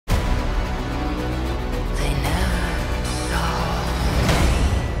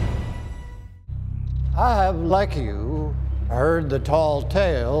I have, like you, heard the tall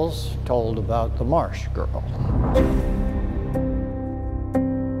tales told about the Marsh Girl.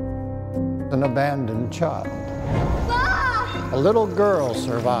 An abandoned child. A little girl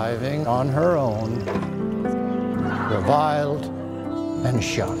surviving on her own, reviled and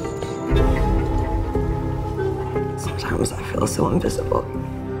shunned. Sometimes I feel so invisible.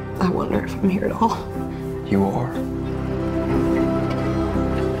 I wonder if I'm here at all. You are.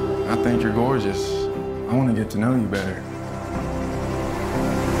 I think you're gorgeous. I want to get to know you better.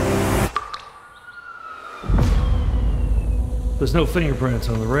 There's no fingerprints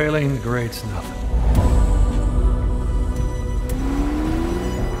on the railing, the grate's nothing.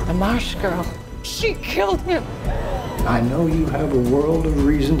 The Marsh Girl, she killed him. I know you have a world of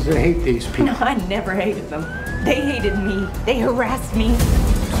reasons to hate these people. No, I never hated them. They hated me. They harassed me. No,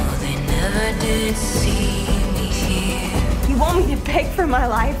 they never did see me here. You want me to beg for my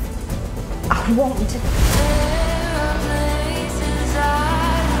life? I won't. There are places I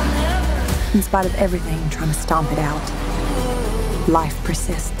never. In spite of everything trying to stomp it out, life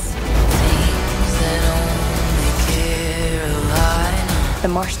persists. Things that only care a lie. The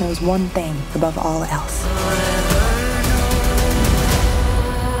marsh knows one thing above all else.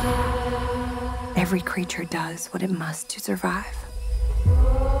 Every creature does what it must to survive.